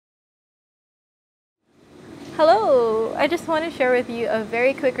Hello! I just want to share with you a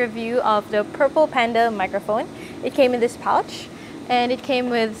very quick review of the Purple Panda microphone. It came in this pouch and it came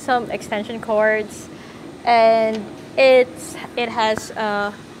with some extension cords, and it has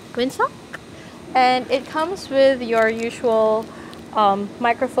a windsock, and it comes with your usual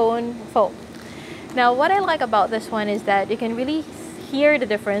microphone foam. Now what I like about this one is that you can really hear the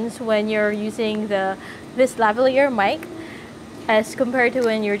difference when you're using this lavalier mic as compared to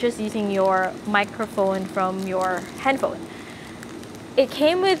when you're just using your microphone from your handphone. It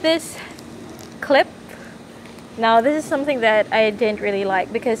came with this clip. Now this is something that I didn't really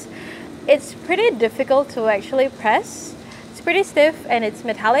like because it's pretty difficult to actually press. It's pretty stiff and it's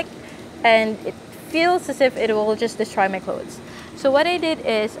metallic and it feels as if it will just destroy my clothes. So what I did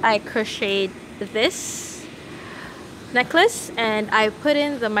is I crocheted this necklace and I put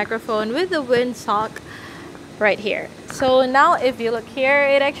in the microphone with the windsock right here. So now if you look here,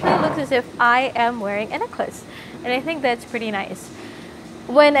 it actually looks as if I am wearing a necklace, and I think that's pretty nice.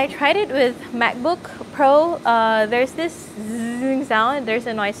 When I tried it with MacBook Pro, there's this zzing sound, there's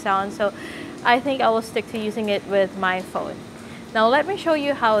a noise sound, so I think I will stick to using it with my phone. Now let me show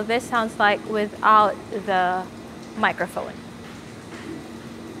you how this sounds like without the microphone.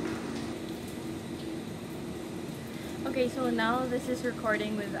 Okay, so now this is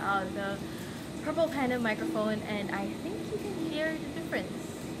recording without the Purple Panda microphone, and I think you can hear the difference.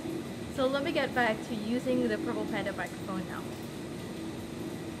 So let me get back to using the Purple Panda microphone now.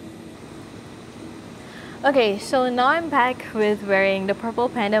 Okay, so now I'm back with wearing the Purple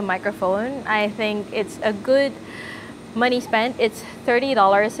Panda microphone. I think it's a good money spent. It's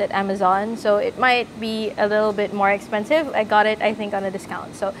 $30 at Amazon, so it might be a little bit more expensive. I got it, I think, on a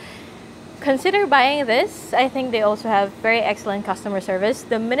discount. So consider buying this. I think they also have very excellent customer service.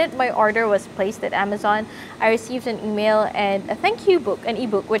 The minute my order was placed at Amazon, I received an email and a thank you book, an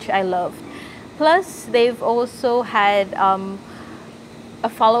ebook, which I loved. Plus, they've also had a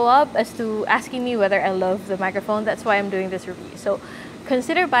follow-up as to asking me whether I love the microphone. That's why I'm doing this review. So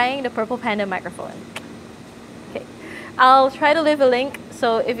consider buying the Purple Panda microphone. Okay, I'll try to leave a link.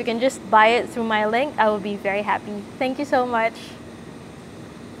 So if you can just buy it through my link, I will be very happy. Thank you so much.